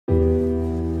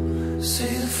See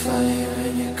the flame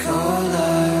in your cold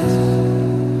eyes,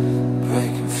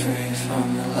 breaking free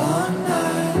from the long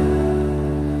night.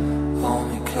 Hold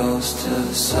me close to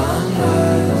the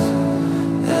sunrise.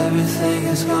 Everything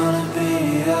is gonna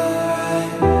be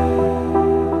alright.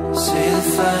 See the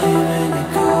flame in your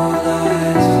cold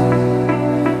eyes,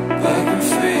 breaking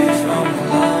free from the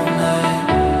long night.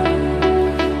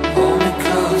 Hold me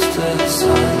close to the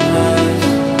sunrise.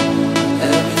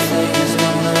 Everything is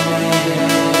gonna be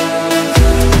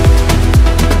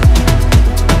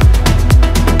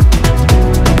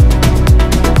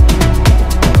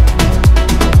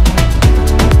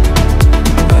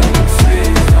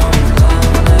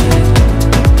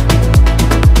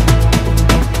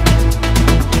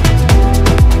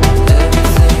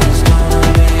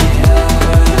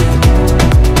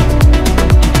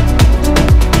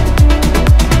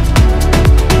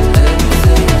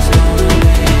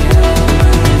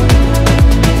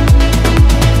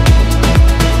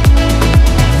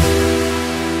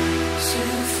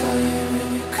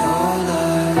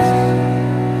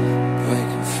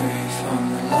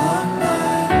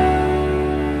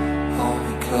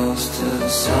to the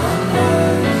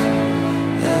sunrise.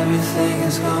 Everything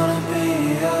is gonna be